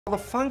The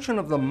function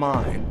of the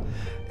mind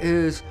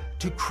is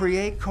to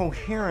create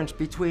coherence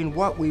between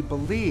what we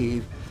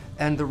believe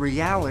and the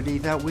reality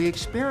that we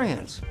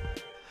experience.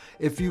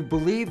 If you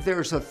believe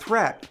there's a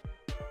threat,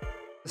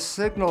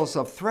 signals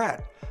of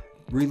threat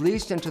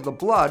released into the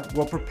blood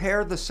will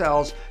prepare the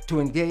cells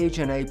to engage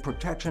in a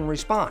protection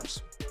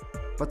response.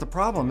 But the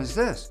problem is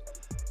this: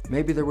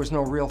 maybe there was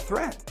no real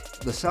threat.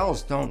 The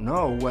cells don't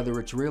know whether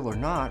it's real or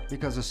not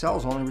because the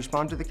cells only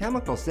respond to the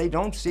chemicals. They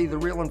don't see the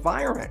real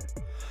environment.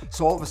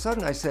 So all of a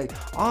sudden I say,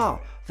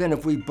 then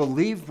if we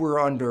believe we're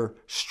under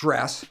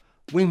stress,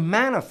 we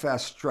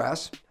manifest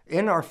stress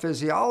in our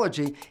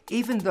physiology,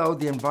 even though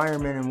the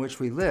environment in which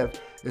we live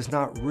is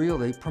not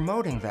really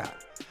promoting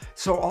that.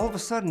 So all of a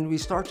sudden we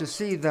start to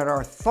see that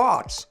our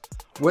thoughts,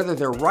 whether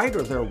they're right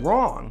or they're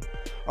wrong,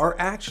 are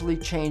actually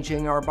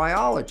changing our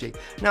biology.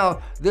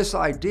 Now, this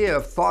idea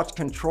of thoughts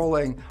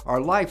controlling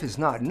our life is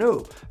not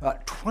new.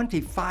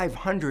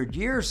 2,500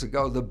 years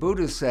ago, the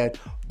Buddha said,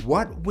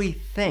 "What we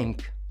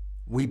think,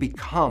 we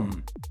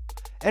become."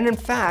 And in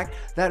fact,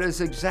 that is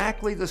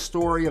exactly the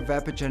story of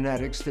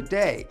epigenetics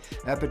today.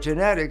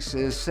 Epigenetics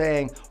is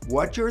saying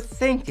what you're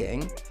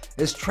thinking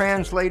is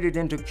translated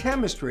into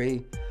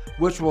chemistry,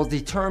 which will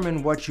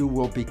determine what you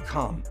will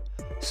become.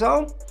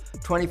 So,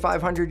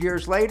 2,500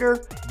 years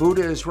later,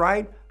 Buddha is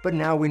right, but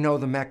now we know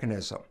the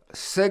mechanism.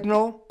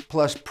 Signal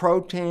plus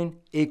protein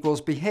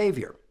equals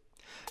behavior.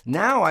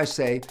 Now I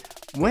say,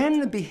 when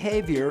the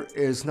behavior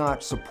is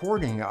not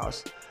supporting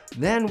us,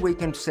 then we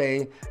can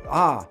say,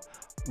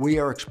 we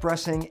are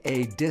expressing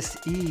a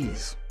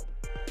dis-ease.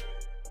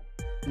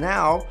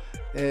 Now,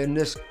 in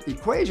this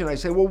equation, I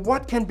say, well,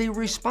 what can be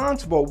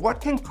responsible? What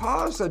can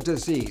cause a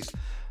disease?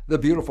 The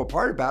beautiful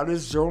part about it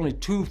is there are only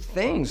two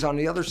things on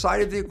the other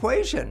side of the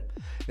equation.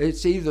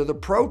 It's either the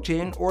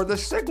protein or the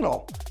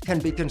signal can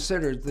be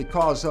considered the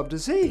cause of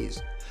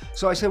disease.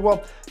 So I say,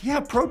 well,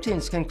 yeah,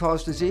 proteins can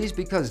cause disease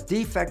because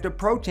defective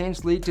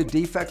proteins lead to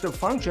defective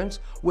functions,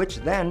 which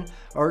then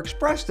are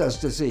expressed as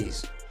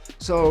disease.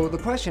 So the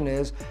question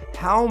is,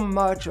 how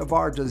much of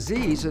our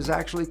disease is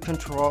actually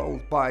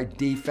controlled by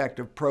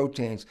defective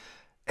proteins?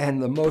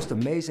 And the most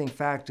amazing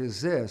fact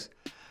is this,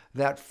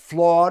 that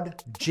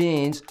flawed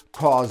genes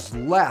cause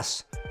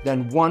less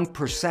than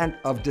 1%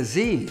 of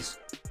disease.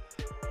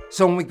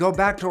 So when we go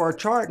back to our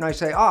chart and I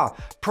say,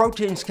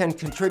 proteins can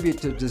contribute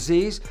to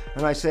disease,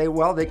 and I say,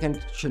 well, they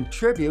can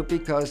contribute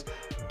because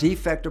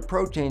defective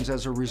proteins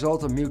as a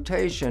result of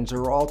mutations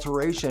or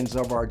alterations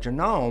of our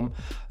genome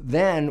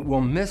then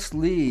will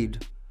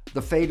mislead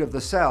the fate of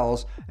the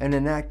cells, and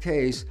in that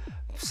case,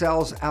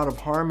 cells out of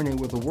harmony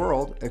with the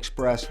world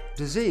express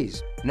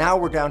disease. Now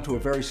we're down to a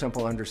very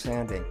simple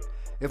understanding.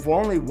 If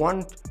only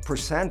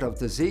 1% of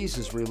disease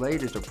is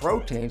related to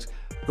proteins,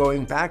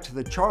 going back to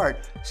the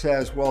chart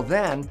says, well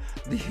then,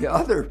 the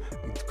other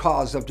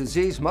cause of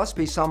disease must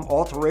be some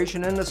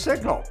alteration in the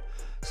signal.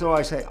 So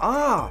I say,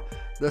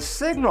 the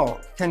signal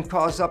can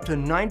cause up to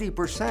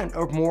 90%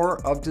 or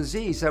more of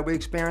disease that we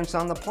experience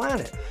on the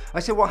planet. I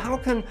say, well, how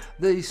can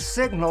the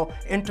signal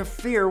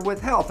interfere with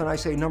health? And I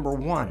say, number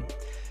one,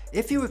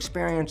 if you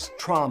experience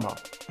trauma,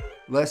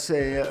 let's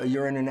say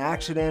you're in an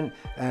accident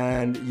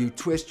and you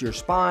twist your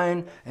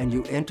spine and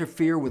you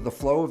interfere with the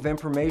flow of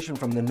information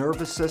from the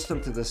nervous system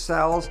to the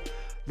cells,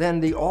 then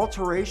the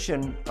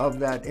alteration of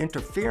that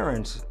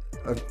interference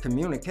of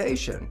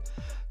communication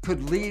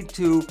could lead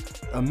to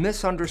a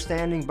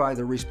misunderstanding by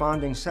the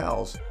responding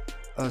cells.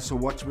 So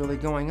what's really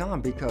going on,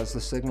 because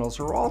the signals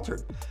are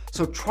altered.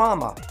 So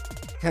trauma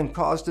can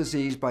cause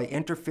disease by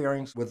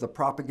interfering with the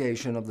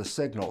propagation of the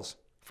signals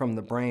from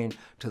the brain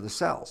to the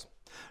cells.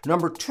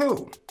 Number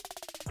two,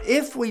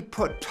 if we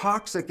put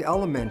toxic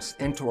elements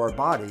into our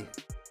body,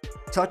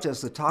 such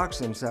as the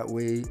toxins that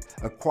we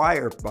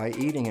acquire by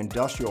eating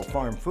industrial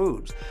farm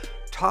foods,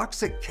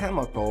 toxic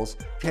chemicals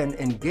can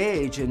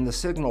engage in the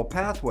signal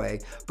pathway,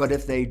 but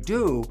if they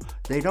do,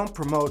 they don't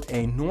promote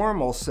a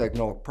normal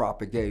signal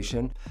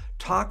propagation.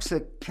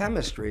 Toxic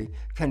chemistry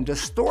can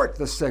distort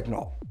the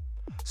signal.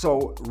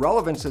 So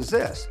relevance is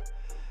this: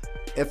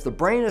 if the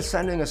brain is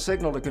sending a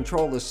signal to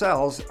control the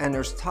cells and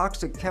there's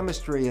toxic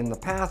chemistry in the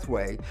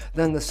pathway,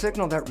 then the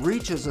signal that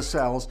reaches the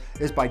cells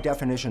is by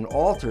definition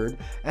altered,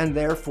 and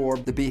therefore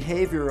the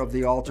behavior of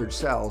the altered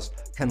cells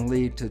can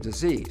lead to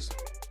disease.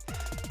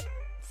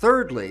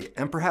 Thirdly,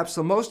 and perhaps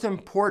the most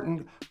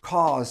important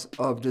cause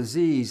of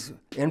disease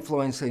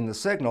influencing the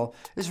signal,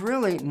 is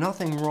really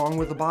nothing wrong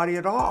with the body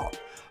at all.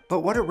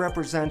 But what it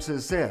represents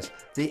is this: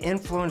 the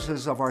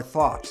influences of our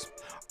thoughts.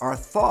 Our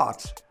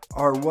thoughts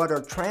are what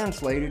are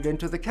translated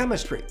into the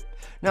chemistry.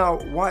 Now,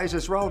 why is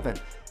this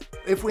relevant?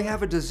 If we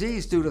have a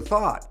disease due to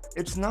thought,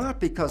 it's not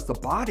because the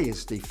body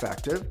is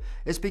defective,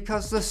 it's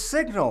because the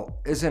signal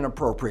is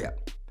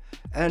inappropriate.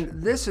 And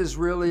this is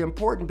really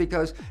important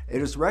because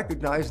it is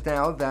recognized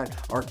now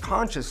that our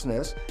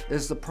consciousness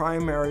is the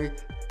primary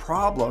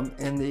problem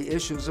in the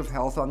issues of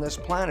health on this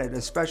planet,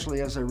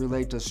 especially as they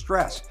relate to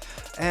stress.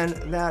 And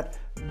that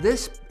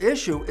this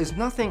issue is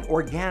nothing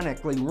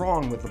organically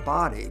wrong with the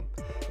body.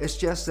 It's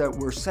just that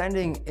we're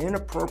sending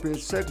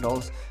inappropriate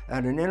signals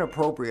at an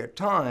inappropriate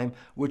time,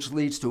 which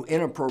leads to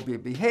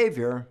inappropriate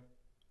behavior,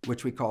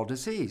 which we call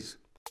disease.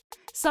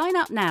 Sign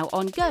up now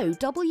on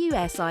gowsim.com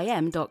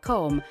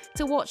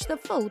to watch the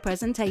full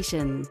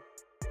presentation.